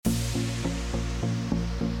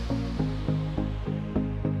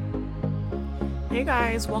Hey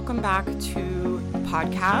guys, welcome back to the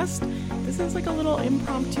podcast. This is like a little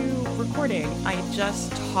impromptu recording. I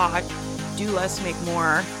just taught Do Less, Make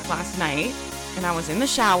More last night, and I was in the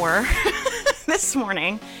shower this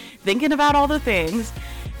morning thinking about all the things,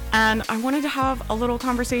 and I wanted to have a little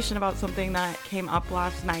conversation about something that came up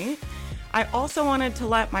last night. I also wanted to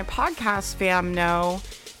let my podcast fam know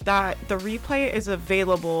that the replay is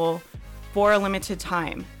available for a limited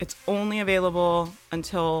time. It's only available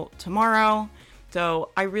until tomorrow. So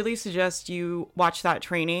I really suggest you watch that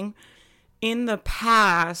training. In the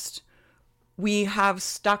past, we have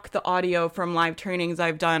stuck the audio from live trainings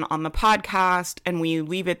I've done on the podcast, and we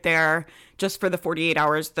leave it there just for the 48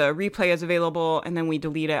 hours. The replay is available, and then we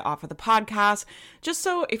delete it off of the podcast, just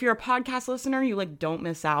so if you're a podcast listener, you don't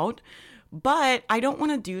miss out. But I don't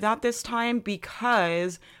want to do that this time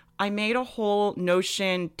because I made a whole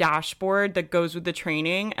Notion dashboard that goes with the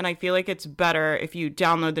training, and I feel like it's better if you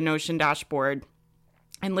download the Notion dashboard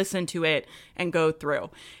and listen to it and go through.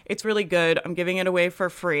 It's really good. I'm giving it away for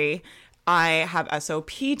free. I have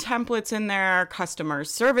SOP templates in there, customer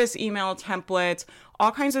service email templates,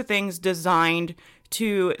 all kinds of things designed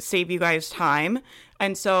to save you guys time.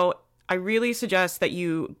 And so I really suggest that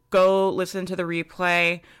you go listen to the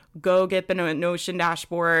replay, go get the Notion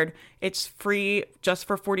dashboard. It's free just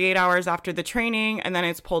for 48 hours after the training, and then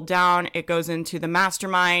it's pulled down. It goes into the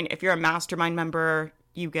mastermind. If you're a mastermind member,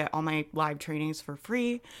 you get all my live trainings for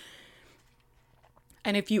free.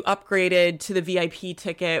 And if you upgraded to the VIP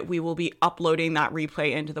ticket, we will be uploading that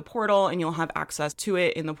replay into the portal, and you'll have access to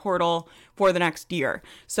it in the portal for the next year.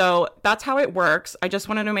 So that's how it works. I just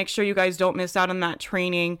wanted to make sure you guys don't miss out on that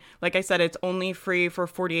training. Like I said, it's only free for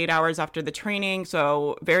 48 hours after the training.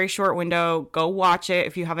 So very short window. Go watch it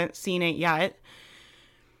if you haven't seen it yet.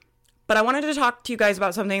 But I wanted to talk to you guys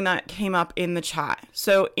about something that came up in the chat.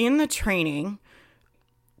 So in the training,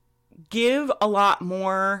 give a lot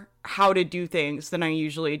more how to do things than I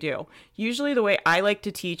usually do. Usually the way I like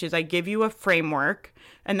to teach is I give you a framework,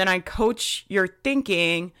 and then I coach your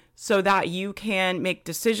thinking so that you can make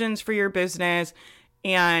decisions for your business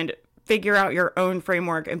and figure out your own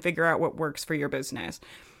framework and figure out what works for your business.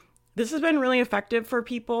 This has been really effective for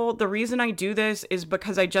people. The reason I do this is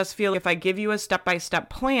because I just feel if I give you a step-by-step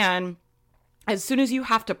plan, as soon as you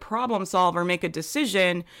have to problem solve or make a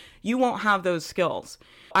decision, you won't have those skills.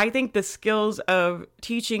 I think the skills of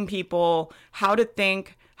teaching people how to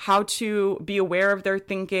think, how to be aware of their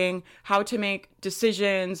thinking, how to make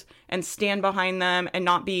decisions and stand behind them and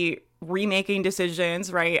not be remaking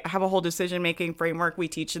decisions, right? I have a whole decision-making framework we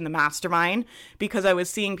teach in the mastermind because I was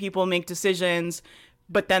seeing people make decisions,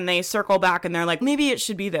 but then they circle back and they're like, maybe it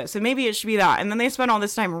should be this and maybe it should be that. And then they spend all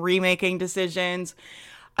this time remaking decisions.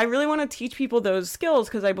 I really want to teach people those skills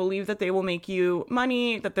because I believe that they will make you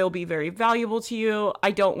money, that they'll be very valuable to you.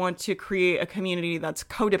 I don't want to create a community that's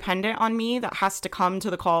codependent on me, that has to come to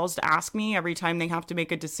the calls to ask me every time they have to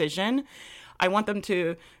make a decision. I want them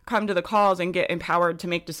to come to the calls and get empowered to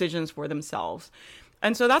make decisions for themselves.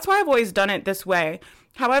 And so that's why I've always done it this way.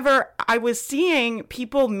 However, I was seeing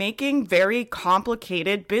people making very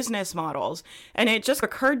complicated business models, and it just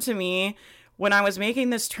occurred to me when I was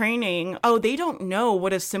making this training, they don't know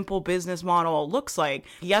what a simple business model looks like.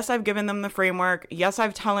 Yes, I've given them the framework. Yes,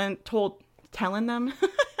 I've told them.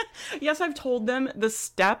 Yes, I've told them the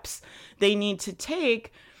steps they need to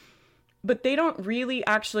take, but they don't really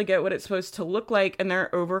actually get what it's supposed to look like, and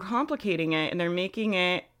they're overcomplicating it, and they're making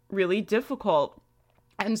it really difficult.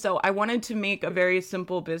 And so I wanted to make a very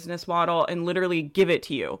simple business model and literally give it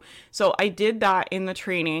to you. So I did that in the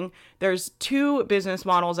training. There's 2 business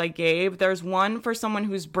models I gave. There's one for someone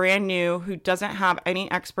who's brand new, who doesn't have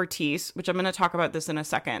any expertise, which I'm going to talk about this in a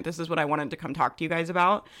second. This is what I wanted to come talk to you guys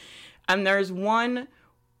about. And there's one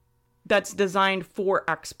that's designed for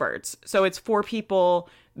experts. So it's for people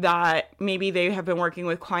that maybe they have been working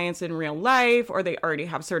with clients in real life, or they already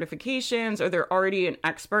have certifications, or they're already an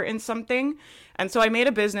expert in something. And so I made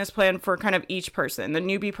a business plan for kind of each person, the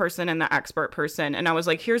newbie person and the expert person. And I was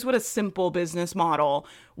like, here's what a simple business model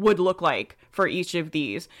would look like for each of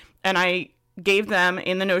these. And I gave them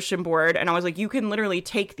in the Notion board, and I was like, you can literally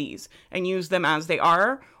take these and use them as they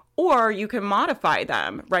are, or you can modify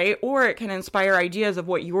them, right? Or it can inspire ideas of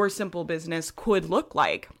what your simple business could look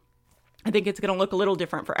like. I think it's going to look a little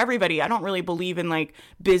different for everybody. I don't really believe in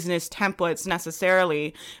business templates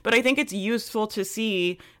necessarily, but I think it's useful to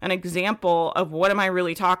see an example of what am I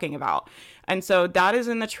really talking about. And so that is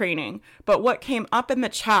in the training. But what came up in the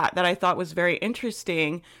chat that I thought was very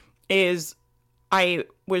interesting is I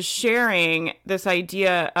was sharing this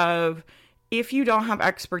idea of if you don't have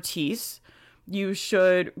expertise, you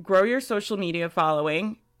should grow your social media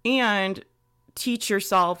following and teach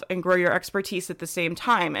yourself and grow your expertise at the same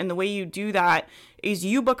time. And the way you do that is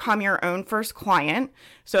you become your own first client.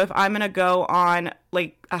 So if I'm going to go on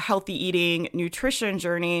like a healthy eating nutrition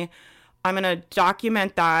journey, I'm going to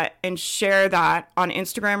document that and share that on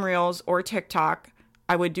Instagram Reels or TikTok.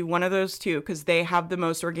 I would do one of those two because they have the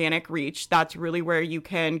most organic reach. That's really where you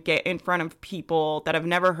can get in front of people that have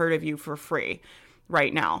never heard of you for free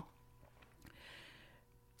right now.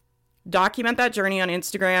 Document that journey on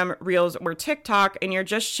Instagram, Reels, or TikTok, and you're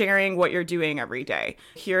just sharing what you're doing every day.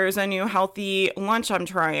 Here's a new healthy lunch I'm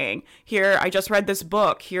trying. Here, I just read this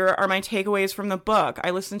book. Here are my takeaways from the book. I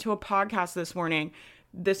listened to a podcast this morning.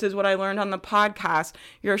 This is what I learned on the podcast.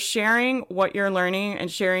 You're sharing what you're learning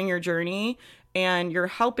and sharing your journey, and you're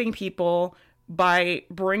helping people by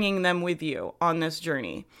bringing them with you on this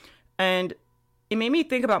journey. And it made me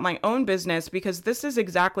think about my own business because this is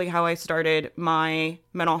exactly how I started my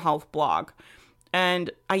mental health blog.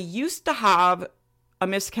 And I used to have a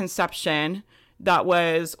misconception that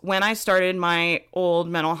was when I started my old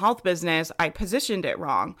mental health business, I positioned it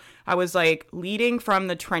wrong. I was like leading from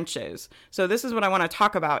the trenches. So this is what I want to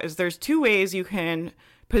talk about is there's two ways you can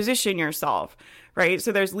position yourself, right?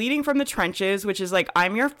 So there's leading from the trenches, which is like,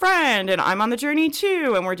 I'm your friend and I'm on the journey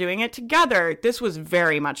too, and we're doing it together. This was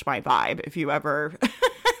very much my vibe. If you ever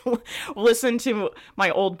listened to my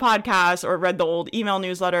old podcast or read the old email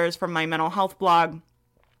newsletters from my mental health blog,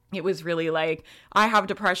 it was really like, I have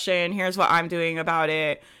depression. Here's what I'm doing about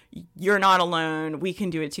it. You're not alone. We can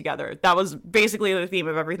do it together. That was basically the theme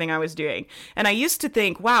of everything I was doing. And I used to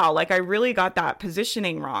think, wow, like I really got that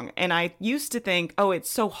positioning wrong. And I used to think, oh, it's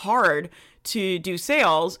so hard to do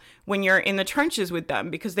sales when you're in the trenches with them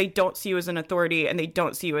because they don't see you as an authority and they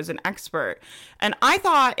don't see you as an expert. And I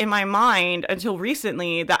thought in my mind until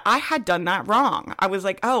recently that I had done that wrong. I was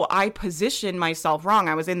like, oh, I positioned myself wrong.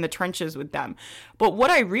 I was in the trenches with them. But what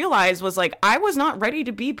I realized was like, I was not ready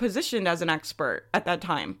to be positioned as an expert at that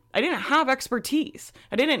time. I didn't have expertise.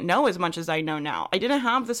 I didn't know as much as I know now. I didn't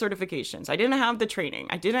have the certifications. I didn't have the training.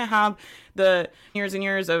 I didn't have the years and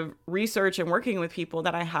years of research and working with people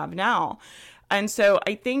that I have now. And so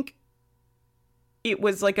I think it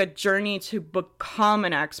was like a journey to become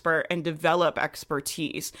an expert and develop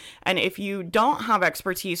expertise. And if you don't have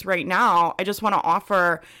expertise right now, I just want to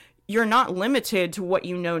offer, you're not limited to what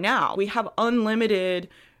you know now. We have unlimited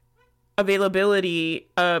availability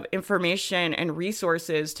of information and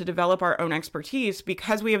resources to develop our own expertise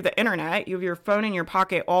because we have the internet. You have your phone in your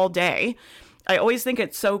pocket all day. I always think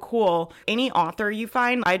it's so cool. Any author you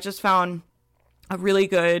find, I just found a really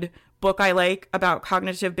good book I like about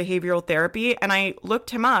cognitive behavioral therapy, and I looked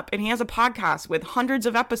him up, and he has a podcast with hundreds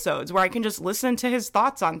of episodes where I can just listen to his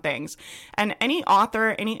thoughts on things. And any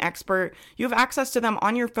author, any expert, you have access to them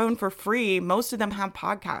on your phone for free. Most of them have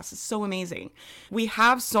podcasts. It's so amazing. We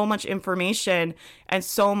have so much information and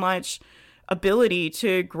so much ability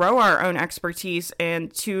to grow our own expertise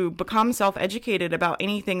and to become self-educated about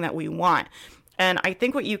anything that we want. And I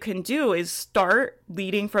think what you can do is start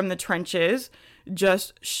leading from the trenches,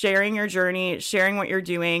 just sharing your journey, sharing what you're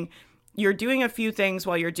doing. You're doing a few things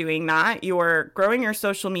while you're doing that. You're growing your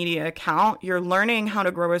social media account. You're learning how to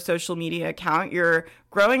grow a social media account. You're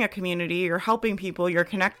growing a community. You're helping people. You're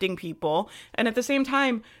connecting people. And at the same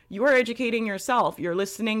time, you're educating yourself. You're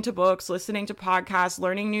listening to books, listening to podcasts,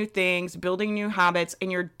 learning new things, building new habits,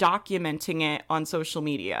 and you're documenting it on social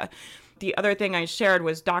media. The other thing I shared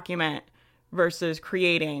was document versus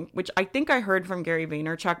creating, which I think I heard from Gary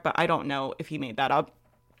Vaynerchuk, but I don't know if he made that up.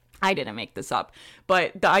 I didn't make this up.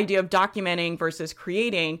 But the idea of documenting versus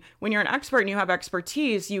creating, when you're an expert and you have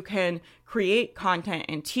expertise, you can create content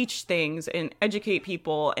and teach things and educate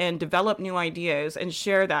people and develop new ideas and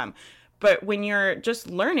share them. But when you're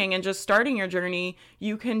just learning and just starting your journey,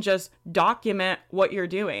 you can just document what you're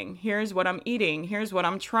doing. Here's what I'm eating. Here's what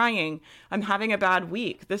I'm trying. I'm having a bad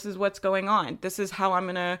week. This is what's going on. This is how I'm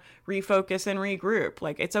going to refocus and regroup.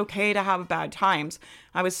 Like, it's okay to have bad times.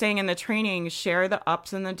 I was saying in the training, share the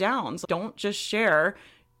ups and the downs. Don't just share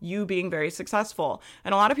you being very successful.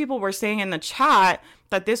 And a lot of people were saying in the chat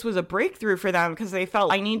that this was a breakthrough for them because they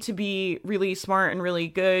felt I need to be really smart and really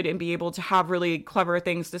good and be able to have really clever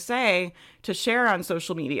things to say to share on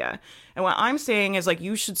social media. And what I'm saying is like,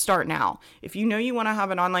 you should start now. If you know you want to have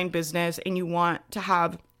an online business and you want to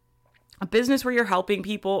have a business where you're helping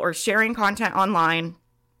people or sharing content online,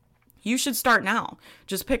 you should start now.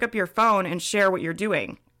 Just pick up your phone and share what you're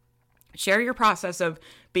doing. Share your process of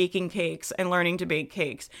baking cakes and learning to bake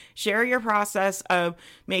cakes. Share your process of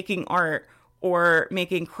making art or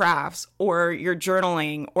making crafts or your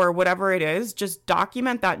journaling or whatever it is. Just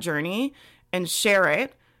document that journey and share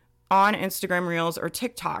it on Instagram Reels or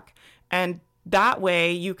TikTok. And That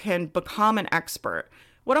way you can become an expert.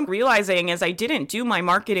 What I'm realizing is I didn't do my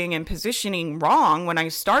marketing and positioning wrong when I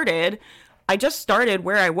started. I just started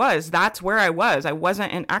where I was. That's where I was. I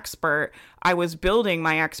wasn't an expert. I was building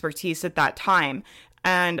my expertise at that time.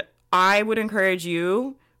 And I would encourage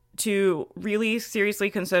you to really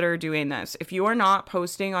seriously consider doing this. If you are not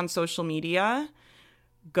posting on social media,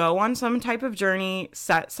 go on some type of journey,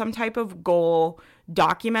 set some type of goal,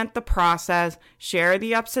 document the process, share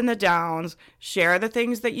the ups and the downs, share the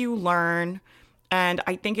things that you learn. And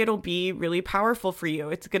I think it'll be really powerful for you.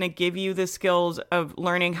 It's going to give you the skills of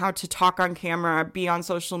learning how to talk on camera, be on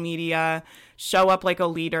social media, show up like a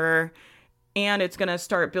leader. And it's going to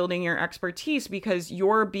start building your expertise because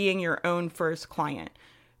you're being your own first client.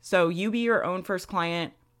 So you be your own first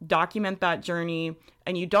client, document that journey,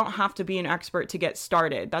 and you don't have to be an expert to get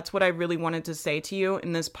started. That's what I really wanted to say to you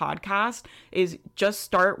in this podcast is just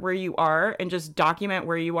start where you are and just document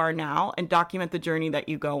where you are now and document the journey that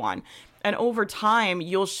you go on. And over time,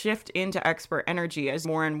 you'll shift into expert energy as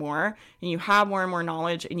more and more, and you have more and more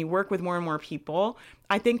knowledge and you work with more and more people.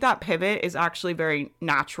 I think that pivot is actually very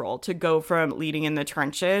natural to go from leading in the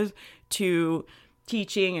trenches to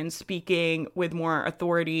teaching and speaking with more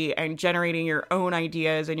authority and generating your own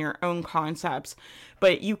ideas and your own concepts.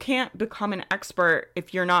 But you can't become an expert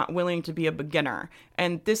if you're not willing to be a beginner.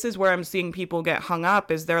 And this is where I'm seeing people get hung up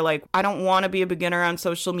is they're like, I don't want to be a beginner on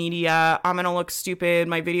social media. I'm going to look stupid.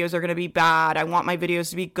 My videos are going to be bad. I want my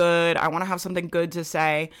videos to be good. I want to have something good to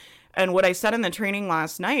say. And what I said in the training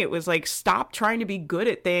last night was like, stop trying to be good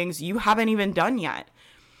at things you haven't even done yet.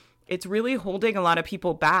 It's really holding a lot of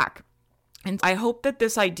people back. And I hope that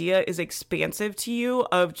this idea is expansive to you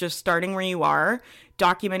of just starting where you are,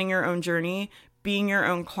 documenting your own journey, being your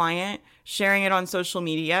own client, sharing it on social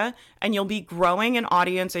media, and you'll be growing an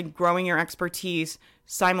audience and growing your expertise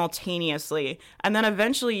simultaneously. And then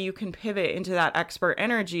eventually you can pivot into that expert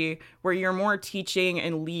energy where you're more teaching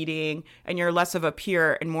and leading and you're less of a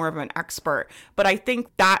peer and more of an expert. But I think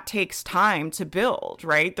that takes time to build,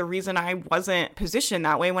 right? The reason I wasn't positioned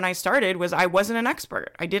that way when I started was I wasn't an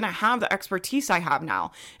expert. I didn't have the expertise I have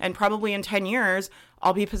now. And probably in 10 years,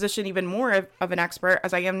 I'll be positioned even more of an expert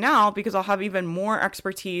as I am now because I'll have even more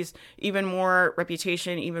expertise, even more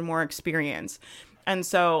reputation, even more experience. And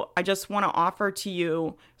so I just want to offer to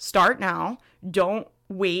you, start now. Don't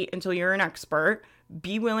wait until you're an expert.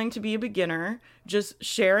 Be willing to be a beginner. Just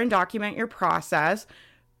share and document your process.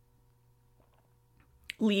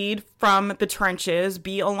 Lead from the trenches,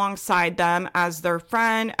 be alongside them as their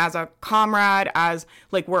friend, as a comrade, as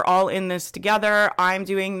like, we're all in this together. I'm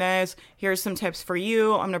doing this. Here's some tips for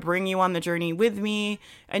you. I'm going to bring you on the journey with me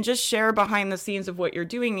and just share behind the scenes of what you're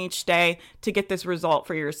doing each day to get this result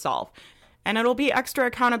for yourself. And it'll be extra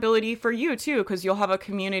accountability for you too, because you'll have a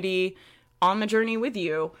community on the journey with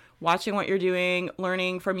you, watching what you're doing,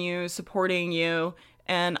 learning from you, supporting you.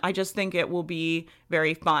 And I just think it will be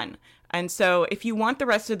very fun. And so if you want the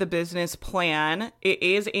rest of the business plan, it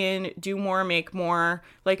is in Do More, Make More.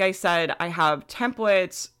 Like I said, I have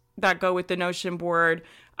templates that go with the Notion board.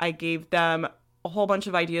 I gave them a whole bunch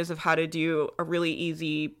of ideas of how to do a really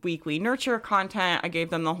easy weekly nurture content. I gave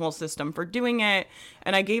them the whole system for doing it.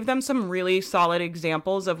 And I gave them some really solid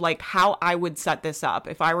examples of like how I would set this up.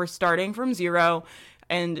 If I were starting from zero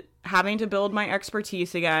and having to build my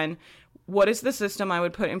expertise again, what is the system I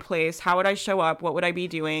would put in place? How would I show up? What would I be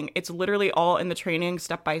doing? It's literally all in the training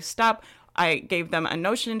step by step. I gave them a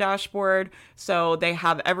Notion dashboard, so they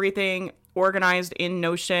have everything organized in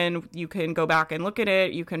Notion. You can go back and look at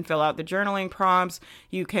it. You can fill out the journaling prompts.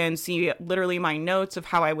 You can see literally my notes of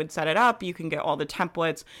how I would set it up. You can get all the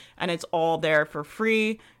templates, and it's all there for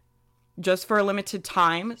free just for a limited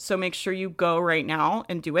time. So make sure you go right now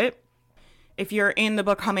and do it. If you're in the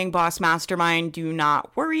Becoming Boss Mastermind, do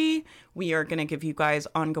not worry. We are going to give you guys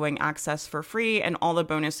ongoing access for free, and all the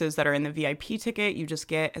bonuses that are in the VIP ticket you just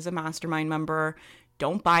get as a mastermind member.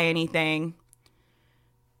 Don't buy anything.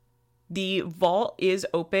 The vault is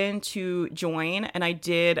open to join, and I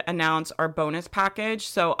did announce our bonus package,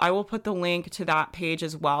 so I will put the link to that page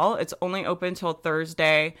as well. It's only open till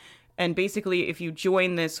Thursday, and basically if you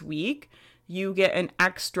join this week, you get an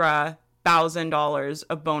extra $1,000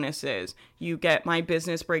 of bonuses. You get my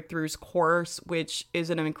Business Breakthroughs course, which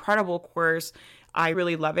is an incredible course. I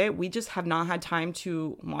really love it. We just have not had time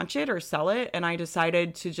to launch it or sell it, and I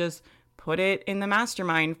decided to just put it in the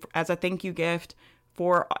mastermind as a thank you gift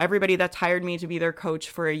for everybody that's hired me to be their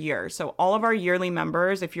coach for a year. So all of our yearly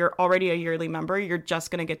members, if you're already a yearly member, you're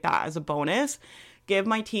just going to get that as a bonus. Give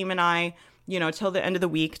my team and I, till the end of the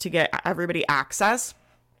week to get everybody access.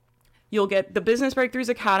 You'll get the Business Breakthroughs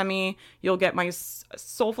Academy. You'll get my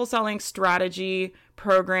Soulful Selling Strategy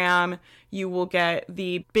program, you will get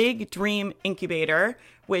the Big Dream Incubator,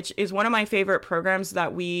 which is one of my favorite programs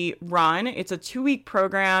that we run. It's a 2-week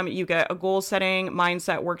program. You get a goal setting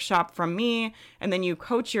mindset workshop from me, and then you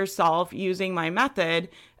coach yourself using my method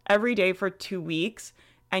every day for 2 weeks.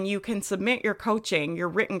 And you can submit your coaching, your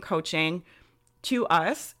written coaching, to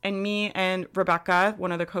us, and me and Rebecca,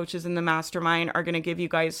 one of the coaches in the mastermind, are going to give you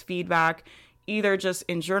guys feedback, either just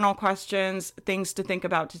in journal questions, things to think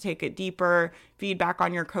about to take it deeper, feedback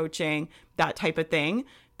on your coaching, that type of thing.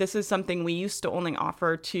 This is something we used to only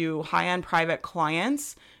offer to high-end private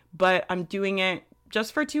clients, but I'm doing it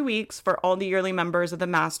just for 2 weeks for all the yearly members of the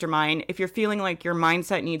mastermind. If you're feeling like your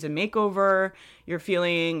mindset needs a makeover, you're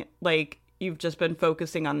feeling like you've just been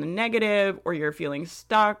focusing on the negative, or you're feeling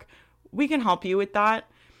stuck, we can help you with that.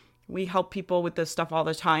 We help people with this stuff all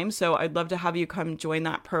the time. So I'd love to have you come join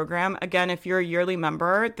that program. Again, if you're a yearly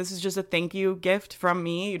member, this is just a thank you gift from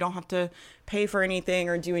me. You don't have to pay for anything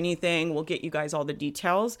or do anything. We'll get you guys all the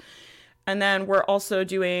details. And then we're also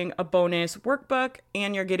doing a bonus workbook,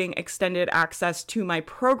 and you're getting extended access to my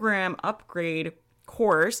program upgrade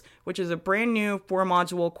course, which is a brand new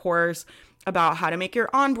 4-module course about how to make your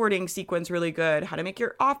onboarding sequence really good, how to make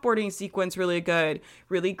your offboarding sequence really good,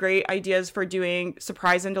 really great ideas for doing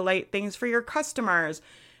surprise and delight things for your customers.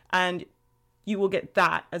 And you will get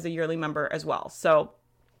that as a yearly member as well. So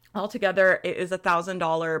altogether, it is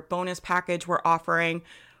 $1,000 bonus package we're offering.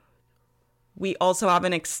 We also have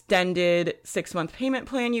an extended 6-month payment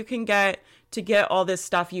plan you can get. To get all this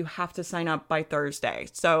stuff, you have to sign up by Thursday.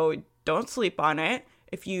 So don't sleep on it.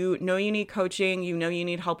 If you know you need coaching, you know you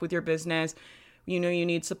need help with your business, you know you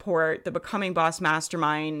need support, the Becoming Boss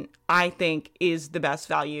Mastermind, I think, is the best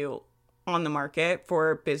value on the market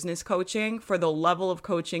for business coaching, for the level of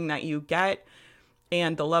coaching that you get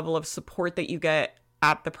and the level of support that you get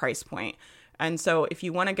at the price point. And so if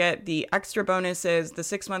you want to get the extra bonuses, the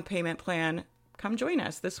 6-month payment plan, come join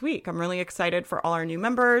us this week. I'm really excited for all our new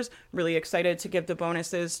members, really excited to give the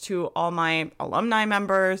bonuses to all my alumni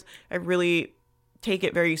members. I really take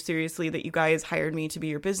it very seriously that you guys hired me to be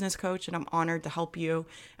your business coach, and I'm honored to help you,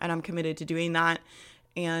 and I'm committed to doing that.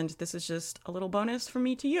 And this is just a little bonus from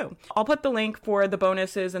me to you. I'll put the link for the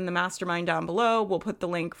bonuses and the mastermind down below. We'll put the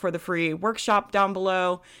link for the free workshop down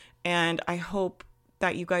below. And I hope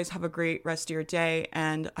that you guys have a great rest of your day.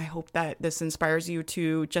 And I hope that this inspires you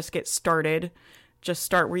to just get started. Just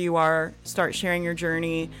start where you are, start sharing your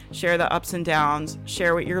journey, share the ups and downs,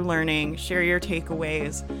 share what you're learning, share your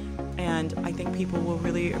takeaways. And I think people will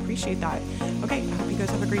really appreciate that. Okay, I hope you guys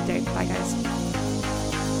have a great day. Bye, guys.